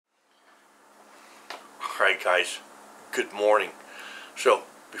Alright guys, good morning. So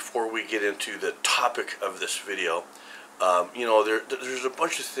before we get into the topic of this video, there's a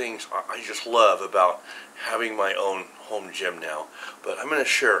bunch of things I just love about having my own home gym now. But I'm going to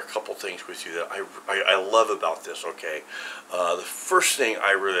share a couple things with you that I love about this, okay? The first thing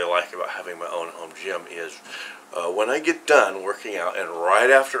I really like about having my own home gym is when I get done working out and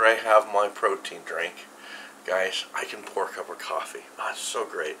right after I have my protein drink, guys, I can pour a cup of coffee. Oh, it's so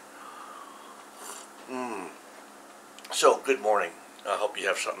great. So, good morning. I hope you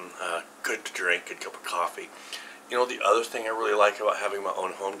have something good to drink, good cup of coffee. You know, the other thing I really like about having my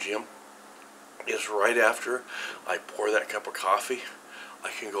own home gym is right after I pour that cup of coffee,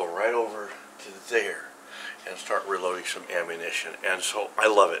 I can go right over to there and start reloading some ammunition. And so I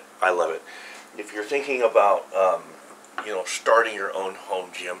love it. I love it. If you're thinking about, starting your own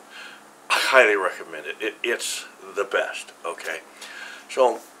home gym, I highly recommend it. It's the best, okay?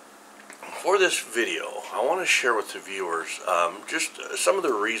 So, for this video, I want to share with the viewers just some of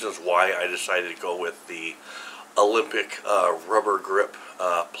the reasons why I decided to go with the Olympic rubber grip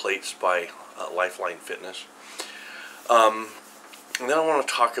plates by Lifeline Fitness. And then I want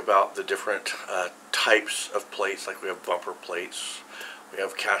to talk about the different types of plates, like we have bumper plates, we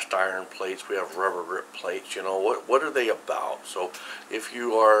have cast iron plates, we have rubber grip plates. You know, what are they about? So if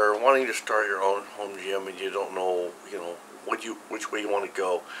you are wanting to start your own home gym and you don't know, which way you want to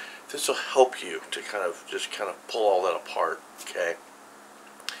go, this will help you to kind of pull all that apart, okay?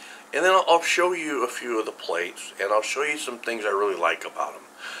 And then I'll show you a few of the plates, and I'll show you some things I really like about them.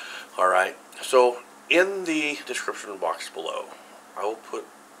 All right. So in the description box below, I will put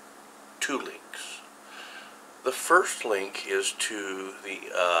two links. The first link is to the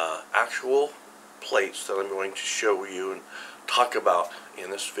actual plates that I'm going to show you and talk about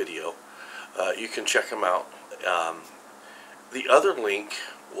in this video. You can check them out. The other link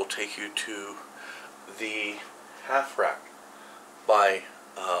will take you to the half rack by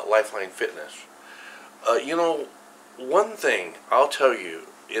Lifeline Fitness. One thing I'll tell you,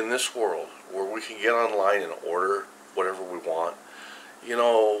 in this world where we can get online and order whatever we want,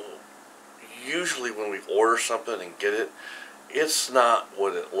 usually when we order something and get it, it's not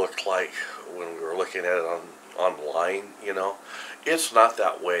what it looked like when we were looking at it online. It's not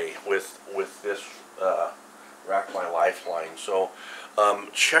that way with this rack by Lifeline. So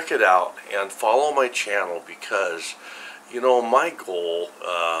check it out and follow my channel, because my goal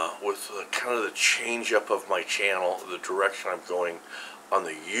with kind of the change up of my channel, the direction I'm going on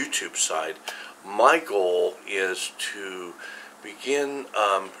the YouTube side, my goal is to begin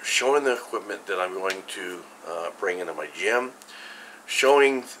showing the equipment that I'm going to bring into my gym,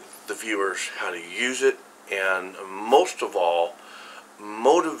 showing the viewers how to use it, and most of all,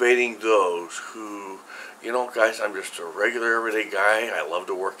 motivating those who, guys, I'm just a regular everyday guy. I love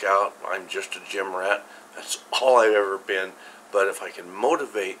to work out. I'm just a gym rat. That's all I've ever been. But if I can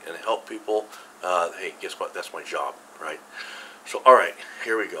motivate and help people, hey, guess what? That's my job, right? So, all right,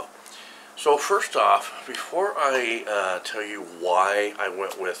 here we go. So first off, before I tell you why I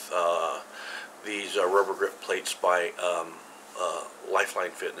went with these rubber grip plates by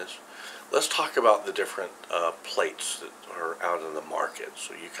Lifeline Fitness, let's talk about the different plates that are out in the market,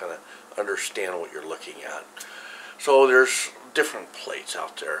 so you kind of understand what you're looking at. So there's different plates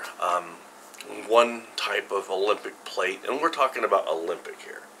out there. One type of Olympic plate, and we're talking about Olympic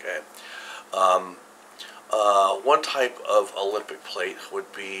here, okay? One type of Olympic plate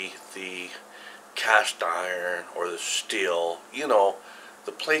would be the cast iron or the steel,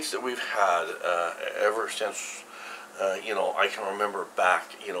 the plates that we've had ever since, I can remember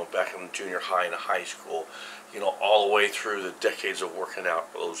back in junior high and high school, all the way through the decades of working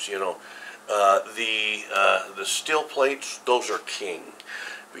out. Those, the steel plates, those are king,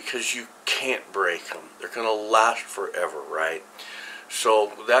 because you can't break them. They're going to last forever, right?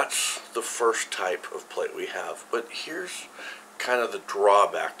 So that's the first type of plate we have. But here's kind of the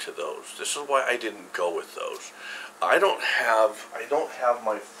drawback to those. This is why I didn't go with those. I don't have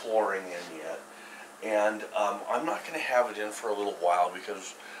my flooring in yet, and I'm not going to have it in for a little while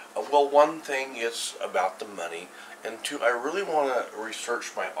because, well, one thing, it's about the money, and two, I really want to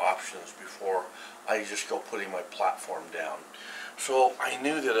research my options before I just go putting my platform down. So I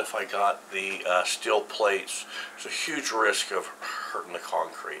knew that if I got the steel plates, there's a huge risk of hurting the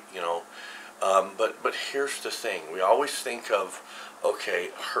concrete, But here's the thing: we always think of,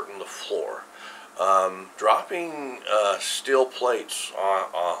 okay, hurting the floor. Dropping steel plates on,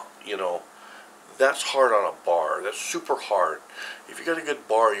 that's hard on a bar. That's super hard. If you got a good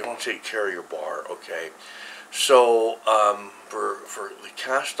bar, you want to take care of your bar, okay? So for the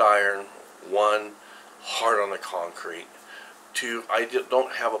cast iron, one, hard on the concrete.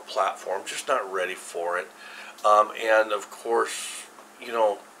 don't have a platform, just not ready for it. And of course, you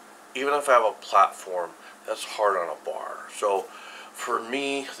know, even if I have a platform, that's hard on a bar. So for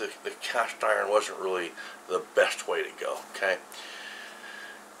me, the cast iron wasn't really the best way to go, okay?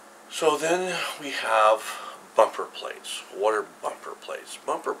 So then we have bumper plates. What are bumper plates?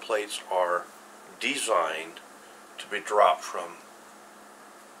 Bumper plates are designed to be dropped from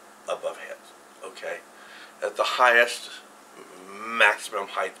above heads, okay? At the highest maximum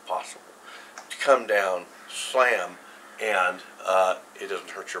height possible. To come down, slam, and it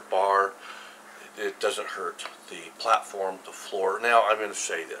doesn't hurt your bar. It doesn't hurt the platform, the floor. Now, I'm going to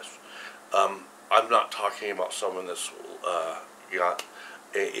say this. I'm not talking about someone that's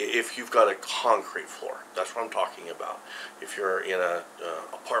if you've got a concrete floor. That's what I'm talking about. If you're in a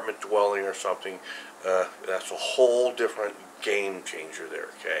apartment dwelling or something, that's a whole different game changer there,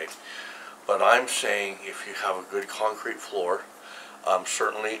 okay? But I'm saying if you have a good concrete floor,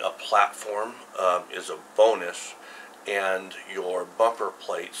 certainly a platform is a bonus, and your bumper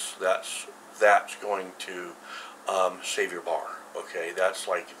plates, that's going to save your bar, okay? That's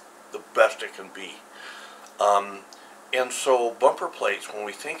like the best it can be. And so bumper plates, when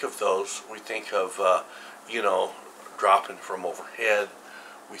we think of those, we think of, you know, dropping from overhead.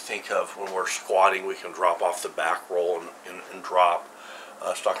 We think of when we're squatting, we can drop off the back roll and drop.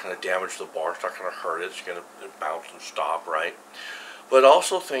 It's not going to damage the bar. It's not going to hurt it. It's going to bounce and stop, right? But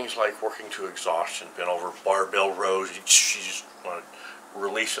also things like working to exhaustion, bent over barbell rows. You just want to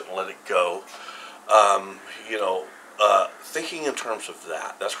release it and let it go. You know, thinking in terms of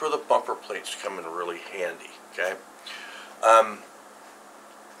that, that's where the bumper plates come in really handy, okay?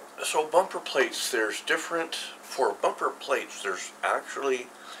 So bumper plates, for bumper plates, there's actually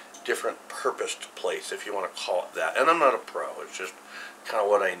different purposed plates, if you want to call it that. And I'm not a pro, it's just kind of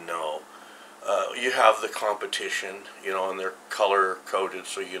what I know. You have the competition, you know, and they're color coded,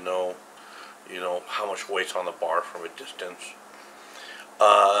 so you know how much weight's on the bar from a distance.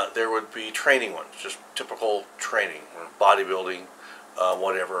 There would be training ones, just typical training, or bodybuilding,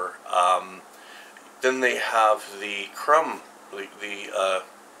 whatever. Then they have the crumb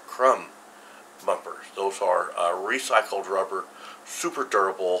bumpers. Those are recycled rubber, super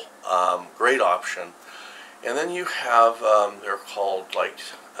durable, great option. And then you have, they're called like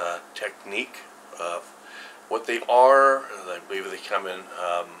Technique. What they are, I believe they come in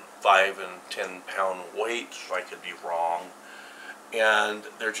 5 and 10 pound weights, I could be wrong. And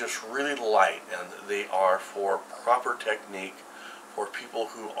they're just really light, and they are for proper technique for people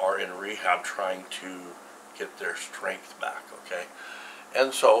who are in rehab trying to get their strength back, okay?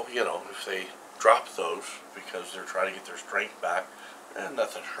 And so, you know, if they drop those because they're trying to get their strength back,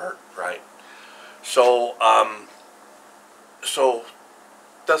 nothing hurt, right? So, so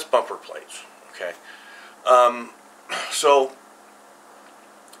that's bumper plates, okay? So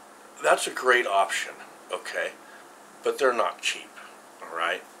that's a great option, okay? But they're not cheap, all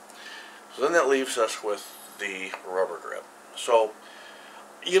right? So then that leaves us with the rubber grip. So,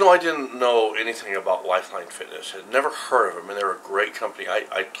 you know, I didn't know anything about Lifeline Fitness. Had never heard of them, and they're a great company.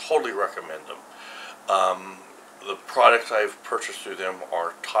 I totally recommend them. The products I've purchased through them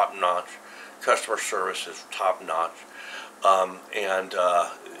are top-notch. Customer service is top-notch. And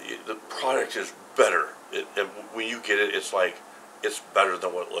the product is better. When you get it, it's like, it's better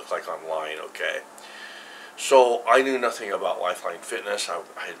than what it looked like online, okay? So I knew nothing about Lifeline Fitness. I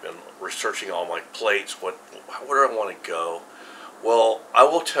had been researching all my plates. Where do I want to go? Well, I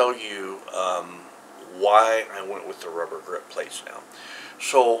will tell you why I went with the rubber grip plates now.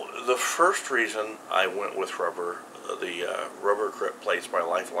 So the first reason I went with the rubber grip plates by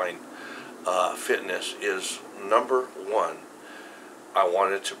Lifeline Fitness is, number one, I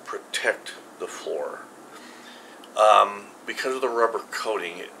wanted to protect the floor. Because of the rubber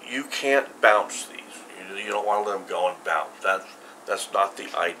coating, you can't bounce these. You don't want to let them go and bounce. That's not the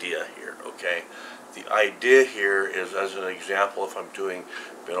idea here, okay? The idea here is, as an example, if I'm doing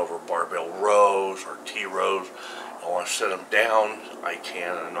bent over barbell rows or T rows, I want to set them down, I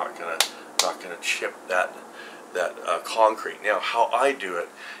can, and I'm not gonna chip that concrete. Now, how I do it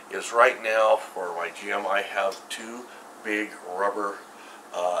is, right now for my gym, I have 2 big rubber.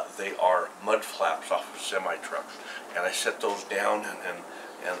 They are mud flaps off of semi-trucks, and I set those down,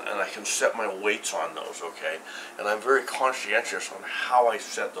 and I can set my weights on those, okay? And I'm very conscientious on how I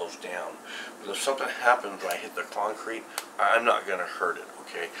set those down. Because if something happens when I hit the concrete, I'm not going to hurt it,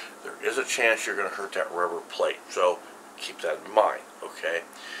 okay? There is a chance you're going to hurt that rubber plate, so keep that in mind, okay?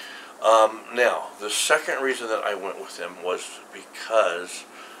 Now, the second reason that I went with them was because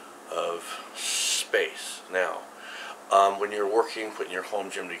of space. Now, when you're putting your home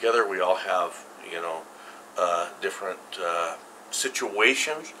gym together, we all have, you know, different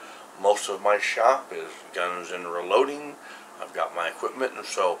situations. Most of my shop is guns and reloading. I've got my equipment, and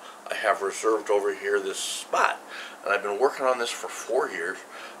so I have reserved over here this spot. And I've been working on this for 4 years.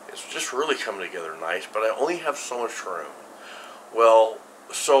 It's just really coming together nice, but I only have so much room. Well,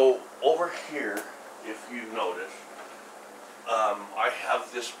 so over here, if you notice, I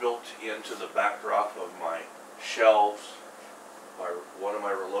have this built into the backdrop of my shelves, one of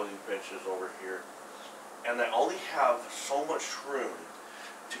my reloading benches over here, and I only have so much room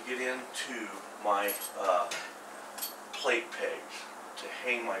to get into my plate pegs to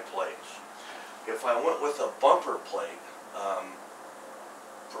hang my plates. If I went with a bumper plate,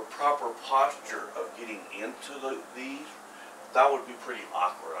 for proper posture of getting into these, that would be pretty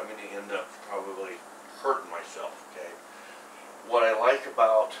awkward. I'm going to end up probably hurting myself, okay? What I like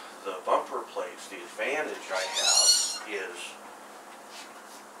about the bumper plates, the advantage I have is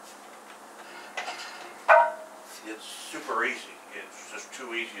it's super easy. It's just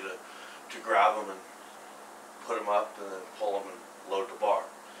too easy to grab them and put them up and then pull them and load the bar.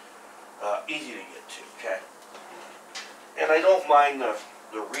 Easy to get to, okay? And I don't mind the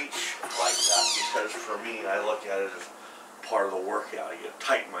reach like that, because for me, I look at it as part of the workout. I get to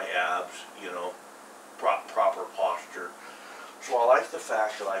tighten my abs, you know, proper posture. So I like the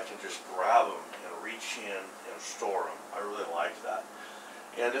fact that I can just grab them and reach in and store them. I really like that.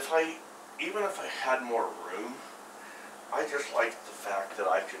 And even if I had more room, I just like the fact that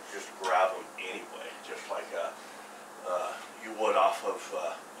I could just grab them anyway, just like you would off of,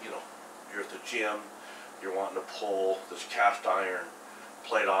 you know, you're at the gym, you're wanting to pull this cast iron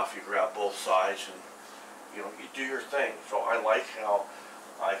plate off, you grab both sides and, you know, you do your thing. So I like how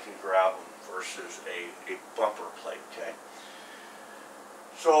I can grab them versus a bumper plate, okay?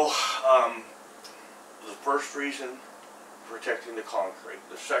 So, the first reason, protecting the concrete.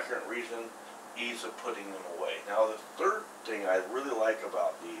 The second reason, ease of putting them away. Now the third thing I really like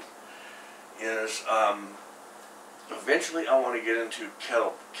about these is, eventually I want to get into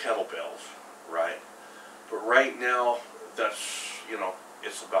kettlebells, right? But right now, that's, you know,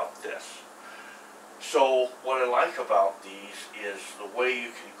 it's about this. So what I like about these is the way you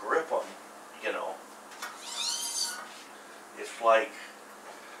can grip them, you know. It's like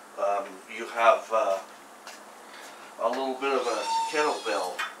you have a little bit of a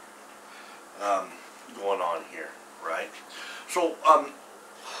kettlebell going on here, right? So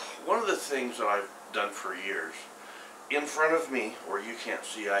one of the things that I've done for years, in front of me, where you can't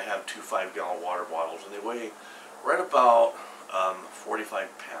see, I have 2 5-gallon water bottles, and they weigh right about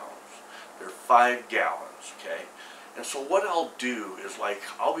 45 pounds. They're 5 gallons, okay? And so what I'll do is, like,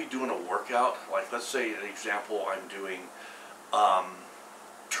 I'll be doing a workout, like, let's say an example, I'm doing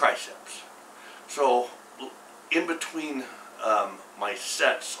triceps. So in between my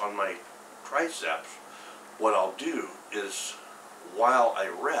sets on my triceps, what I'll do is, while I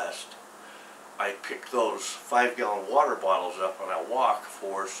rest, I pick those 5-gallon water bottles up and I walk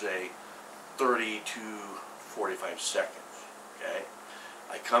for, say, 30 to 45 seconds, okay?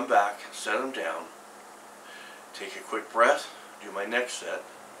 I come back, set them down, take a quick breath, do my next set.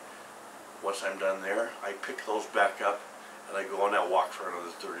 Once I'm done there, I pick those back up and I go on that walk for another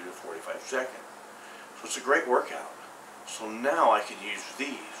 30 to 45 seconds. So it's a great workout. So now I can use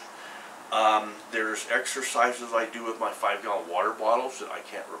these. There's exercises I do with my 5-gallon water bottles that I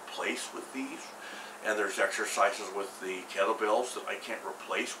can't replace with these. And there's exercises with the kettlebells that I can't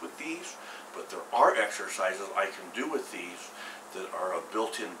replace with these. But there are exercises I can do with these that are a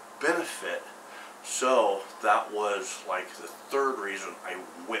built-in benefit. So that was like the third reason I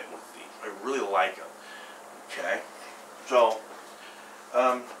went with these. I really like them. Okay? So,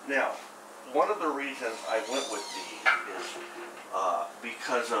 now, one of the reasons I went with these is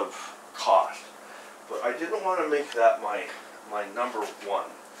because of cost. But I didn't want to make that my number one.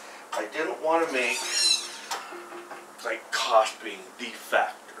 I didn't want to make, like, cost being the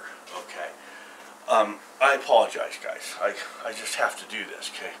factor. Okay? I apologize, guys. I just have to do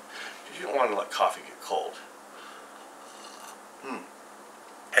this, okay? Because you don't want to let coffee get cold.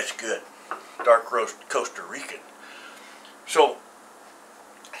 That's good. Dark roast Costa Rican. So,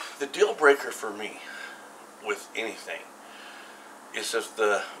 the deal breaker for me with anything is that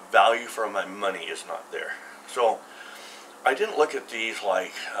the value for my money is not there. So, I didn't look at these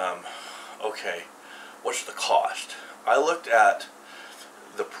like, okay, what's the cost? I looked at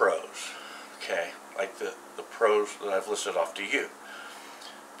the pros, okay, like the pros that I've listed off to you.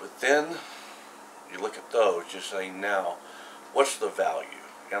 But then you look at those, just saying, now, what's the value?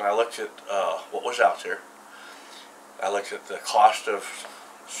 And I looked at what was out there. I looked at the cost of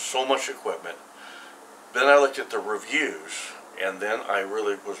so much equipment. Then I looked at the reviews, and then I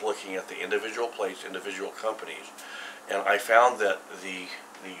really was looking at the individual plates, individual companies, and I found that the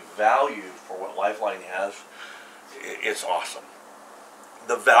value for what Lifeline has, it's awesome.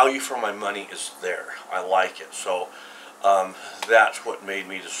 The value for my money is there. I like it. So that's what made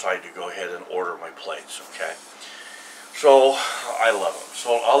me decide to go ahead and order my plates, okay? So I love them.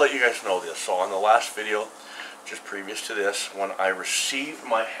 So I'll let you guys know this. So on the last video, just previous to this, when I received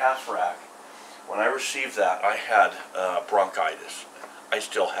my half rack, when I received that, I had bronchitis. I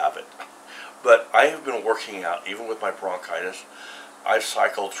still have it. But I have been working out, even with my bronchitis. I've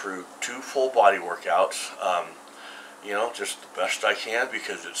cycled through 2 full body workouts, you know, just the best I can,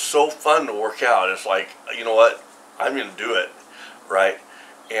 because it's so fun to work out. It's like, you know what, I'm going to do it, right?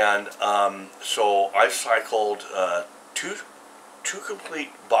 And so I've cycled two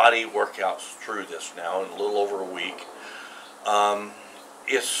complete body workouts through this now in a little over a week.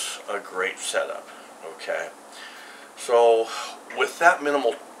 It's a great setup, okay? So with that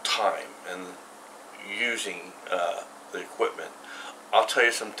minimal time and using the equipment, I'll tell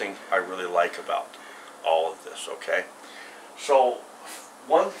you something I really like about all of this, okay? So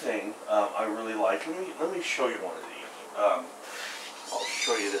one thing I really like, let me show you one of these. I'll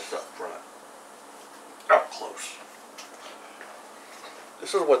show you this up front, up close.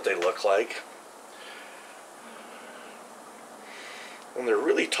 This is what they look like, and they're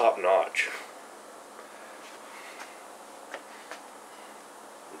really top notch.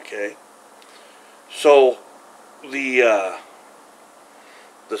 Okay, so the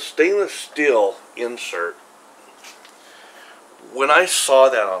stainless steel insert, when I saw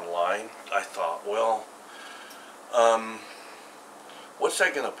that online, I thought, well, what's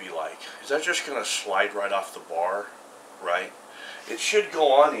that going to be like? Is that just going to slide right off the bar, right? It should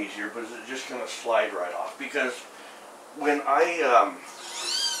go on easier, but is it just going to slide right off? Because when I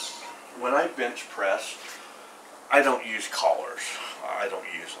bench press, I don't use collars. I don't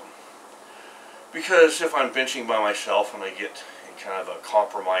use them. Because if I'm benching by myself and I get in kind of a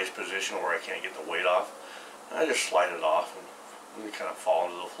compromised position where I can't get the weight off, I just slide it off and kind of fall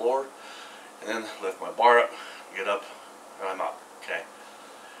into the floor, and then lift my bar up, get up, and I'm up. Okay.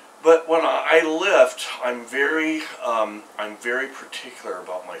 But when I lift, I'm very particular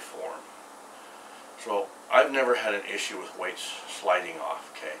about my form. So I've never had an issue with weights sliding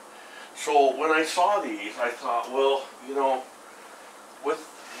off. Okay. So when I saw these, I thought, well, you know, with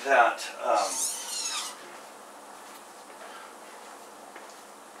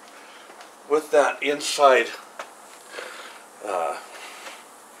that inside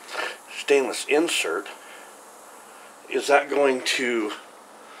stainless insert, is that going to,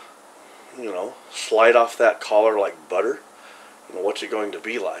 you know, slide off that collar like butter? You know, what's it going to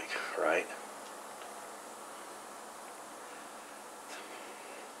be like, right?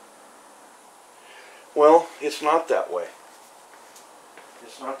 Well, it's not that way.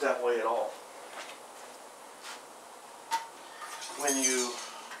 It's not that way at all. When you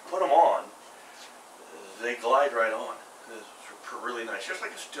put them on, they glide right on. It's really nice, just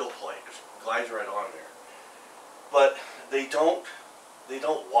like a steel plate. Just glides right on there. But they don't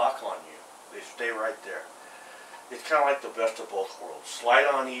walk on you. They stay right there. It's kind of like the best of both worlds. Slide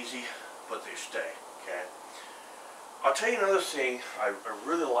on easy, but they stay. Okay. I'll tell you another thing I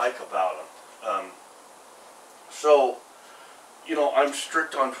really like about them. So, you know, I'm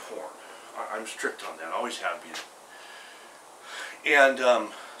strict on form. I'm strict on that. I always have been. And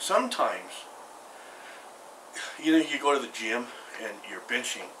sometimes, you know, you go to the gym and you're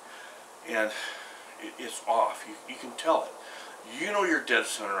benching, and it's off. You can tell it. You know you're dead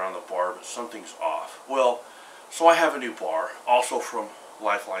center on the bar, but something's off. Well, so I have a new bar, also from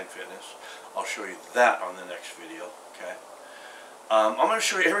Lifeline Fitness. I'll show you that on the next video, okay? I'm going to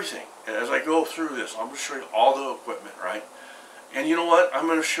show you everything. As I go through this, I'm going to show you all the equipment, right? And you know what? I'm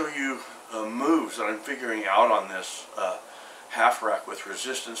going to show you moves that I'm figuring out on this half rack with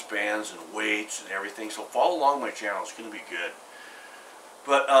resistance bands and weights and everything. So follow along my channel. It's going to be good.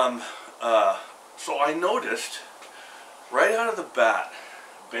 But, so I noticed right out of the bat,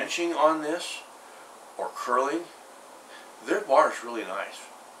 benching on this or curling, their bar is really nice.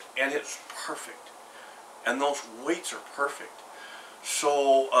 And it's perfect. And those weights are perfect.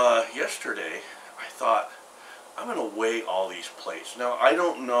 So yesterday I thought, I'm going to weigh all these plates. Now I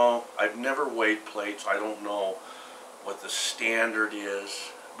don't know, I've never weighed plates. I don't know what the standard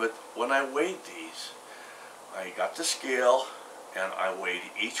is. But when I weighed these, I got the scale and I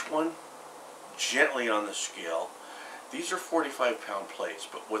weighed each one gently on the scale. These are 45-pound plates,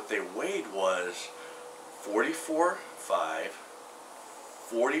 but what they weighed was 44.5,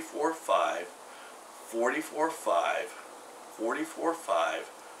 44.5, 44.5, 44.5,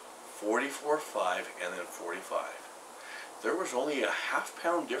 44.5, and then 45. there was only a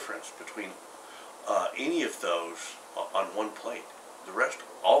half-pound difference between any of those on one plate. The rest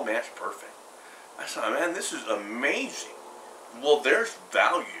all matched perfect. I thought, man, this is amazing. Well, there's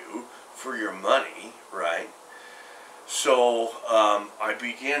value for your money, right? So I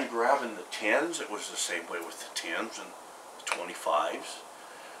began grabbing the 10s. It was the same way with the 10s and the 25s.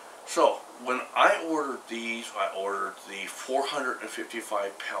 So when I ordered these, I ordered the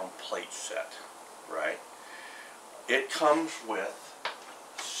 455-pound plate set, right? It comes with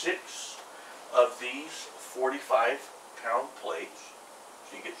 6 of these 45-pound plates.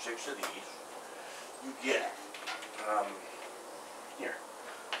 So you get 6 of these. You get, here,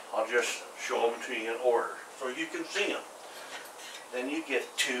 I'll just show them to you in order so you can see them. Then you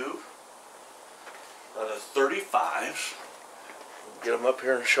get 2 of the 35s. Get them up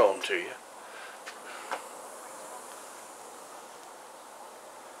here and show them to you.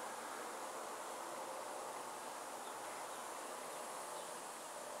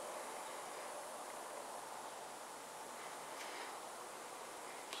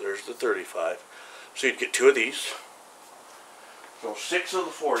 There's the 35. So you'd get 2 of these. So 6 of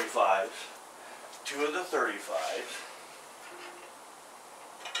the 45s, 2 of the 35s.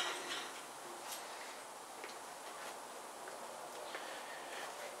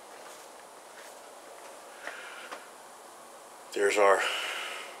 There's our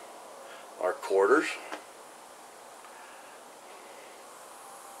quarters.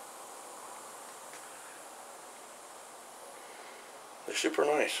 They're super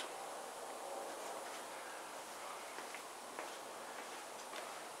nice.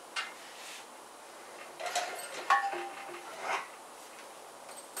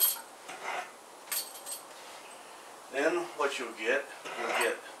 Then what you'll get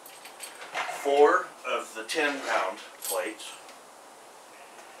 4 of the 10-pound plates.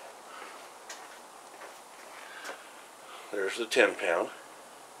 There's the 10-pound.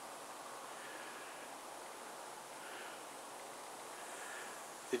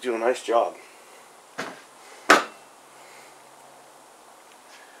 They do a nice job.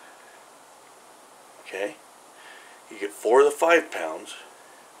 Okay. You get 4 of the 5 pounds.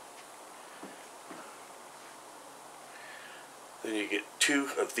 Then you get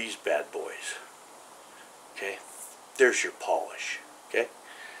 2 of these bad boys. Okay. There's your polish. Okay.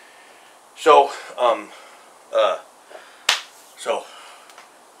 So,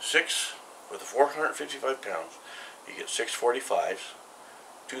 6 with the 455 pounds, you get 6 45s,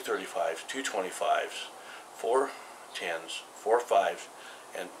 2 35s, 2 25s, 4 10s, 4 5s,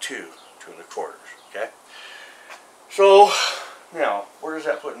 and 2 2 1/4s. Okay. So now, where does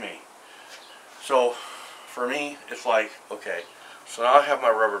that put me? So for me, it's like, okay, so now I have my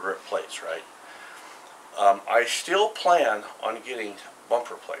rubber grip plates, right? I still plan on getting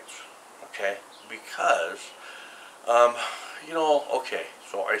bumper plates, okay, because you know, okay,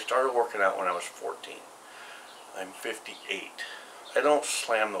 so I started working out when I was 14. I'm 58. I don't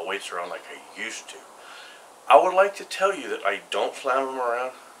slam the weights around like I used to. I would like to tell you that I don't slam them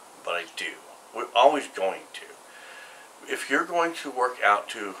around, but I do. We're always going to. If you're going to work out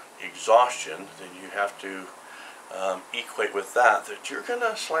to exhaustion, then you have to equate with that you're going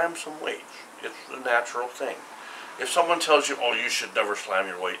to slam some weights. It's a natural thing. If someone tells you, oh, you should never slam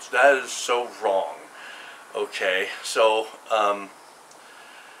your weights, that is so wrong. Okay, so,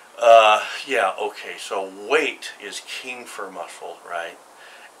 yeah, okay, so weight is king for muscle, right?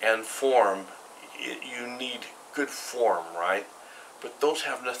 And form, you need good form, right? But those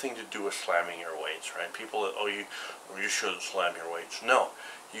have nothing to do with slamming your weights, right? People that, oh, you shouldn't slam your weights. No,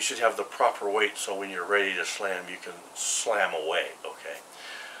 you should have the proper weight so when you're ready to slam, you can slam away, okay?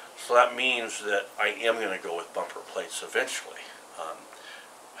 So that means that I am going to go with bumper plates eventually.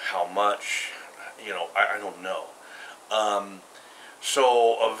 How much, you know, I don't know.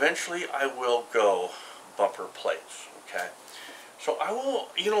 So eventually I will go bumper plates, okay? So I will,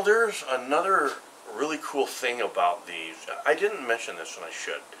 you know, there's another really cool thing about these. I didn't mention this and I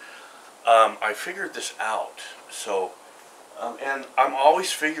should. I figured this out. So, and I'm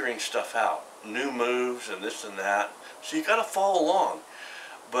always figuring stuff out. New moves and this and that. So you got to follow along.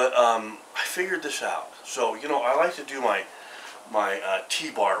 But I figured this out. So, you know, I like to do my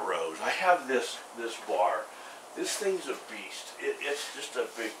T-bar rows. I have this bar. This thing's a beast. It's just a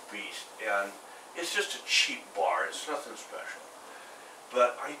big beast. And it's just a cheap bar. It's nothing special.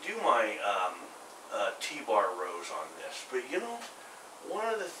 But I do my T-bar rows on this. But you know, one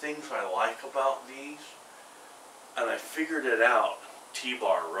of the things I like about these, and I figured it out,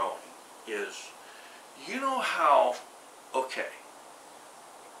 T-bar rowing, is, you know how, okay,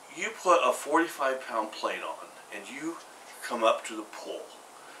 you put a 45-pound plate on and you come up to the pool.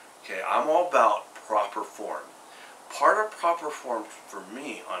 Okay, I'm all about proper form. part of proper form for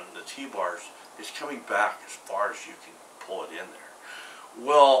me on the T-bars is coming back as far as you can pull it in there.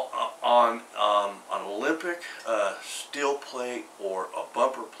 Well, on an Olympic steel plate or a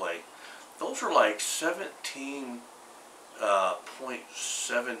bumper plate, those are like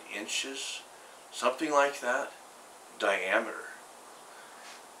 17.7 inches, something like that, diameter.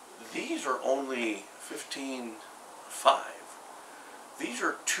 These are only 15.5. These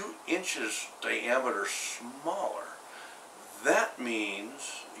are 2 inches diameter smaller. That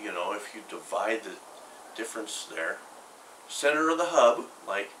means, you know, if you divide the difference there, center of the hub,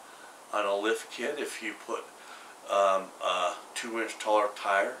 like on a lift kit, if you put a 2-inch taller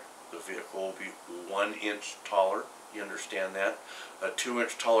tire, the vehicle will be 1 inch taller. You understand that? A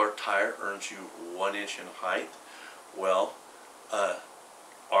 2-inch taller tire earns you 1 inch in height. Well,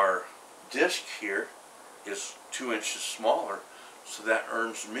 our disc here is 2 inches smaller, so that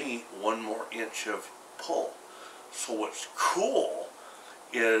earns me 1 more inch of pull. So what's cool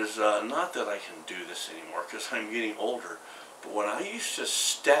is not that I can do this anymore because I'm getting older, but when I used to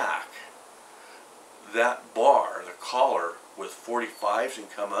stack that bar, the collar, with 45s and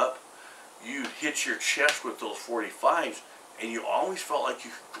come up, you'd hit your chest with those 45s and you always felt like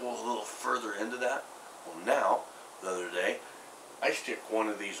you could go a little further into that. Well, now, the other day, I stick one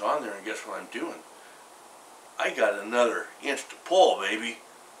of these on there and guess what I'm doing? I got another inch to pull, baby.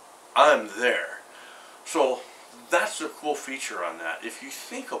 I'm there. So that's a cool feature on that. If you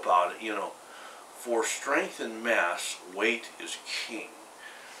think about it, you know, for strength and mass, weight is king.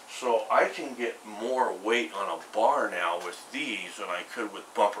 So I can get more weight on a bar now with these than I could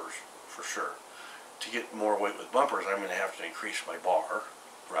with bumpers, for sure. To get more weight with bumpers, I'm going to have to increase my bar,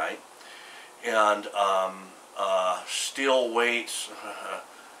 right? And steel weights,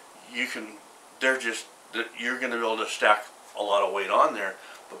 you're going to be able to stack a lot of weight on there,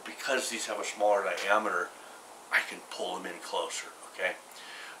 but because these have a smaller diameter, I can pull them in closer, okay?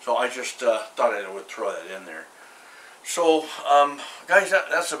 So I just thought I would throw that in there. So, guys,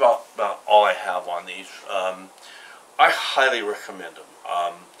 that's about all I have on these. I highly recommend them.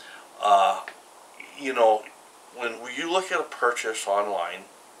 You know, when you look at a purchase online,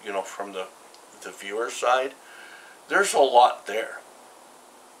 you know, from the viewer side, there's a lot there.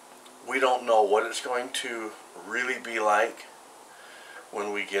 We don't know what it's going to really be like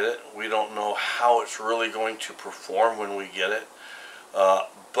when we get it. We don't know how it's really going to perform when we get it.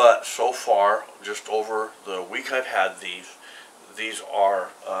 But so far, just over the week I've had these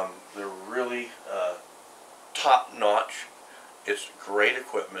are, they're really top-notch. It's great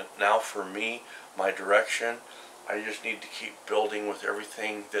equipment. Now for me, my direction, I just need to keep building with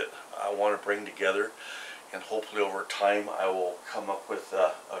everything that I want to bring together. And hopefully over time I will come up with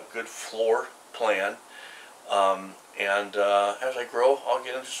a good floor plan. As I grow, I'll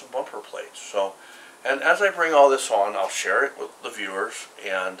get into some bumper plates. So, and as I bring all this on, I'll share it with the viewers.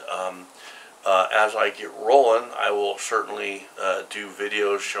 And as I get rolling, I will certainly do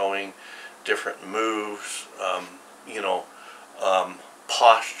videos showing different moves, you know,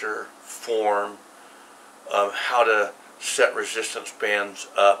 posture, form, how to set resistance bands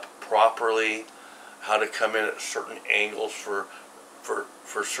up properly, how to come in at certain angles for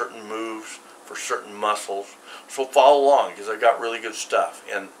certain moves, for certain muscles. So follow along because I've got really good stuff.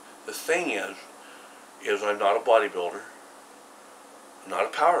 And the thing is I'm not a bodybuilder, I'm not a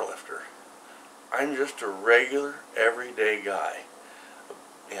power lifter. I'm just a regular, everyday guy.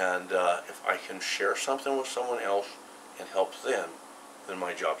 And if I can share something with someone else and help them, then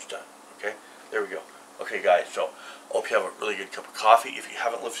my job's done. Okay? There we go. Okay, guys, so hope you have a really good cup of coffee. If you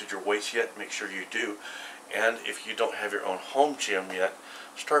haven't lifted your weights yet, make sure you do. And if you don't have your own home gym yet,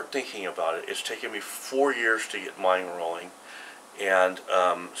 start thinking about it. It's taken me 4 years to get mine rolling. And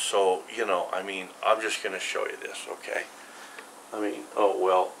so, you know, I mean, I'm just going to show you this, okay? I mean, oh,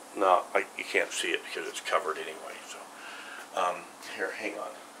 well, no, you can't see it because it's covered anyway. So, here, hang on.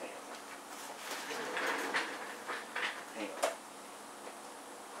 Hang on.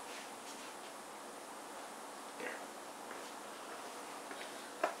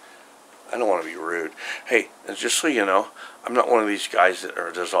 I don't want to be rude. Hey, and just so you know, I'm not one of these guys that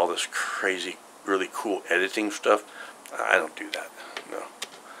does all this crazy, really cool editing stuff. I don't do that. No.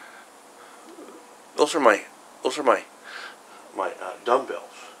 Those are my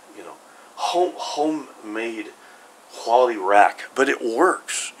dumbbells. You know, homemade quality rack, but it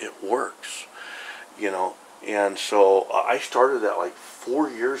works. It works. You know, and so I started that like 4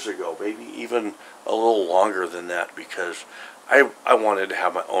 years ago, maybe even a little longer than that, because I wanted to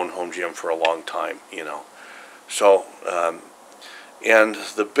have my own home gym for a long time, you know. So, and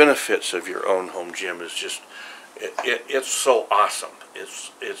the benefits of your own home gym is just, it's so awesome.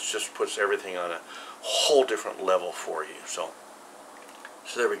 It's just puts everything on a whole different level for you. So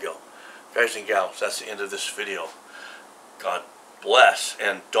there we go. Guys and gals, that's the end of this video. God bless,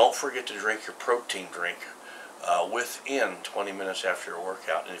 and don't forget to drink your protein drink within 20 minutes after your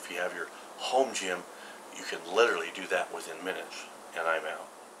workout. And if you have your home gym, you can literally do that within minutes. And I'm out.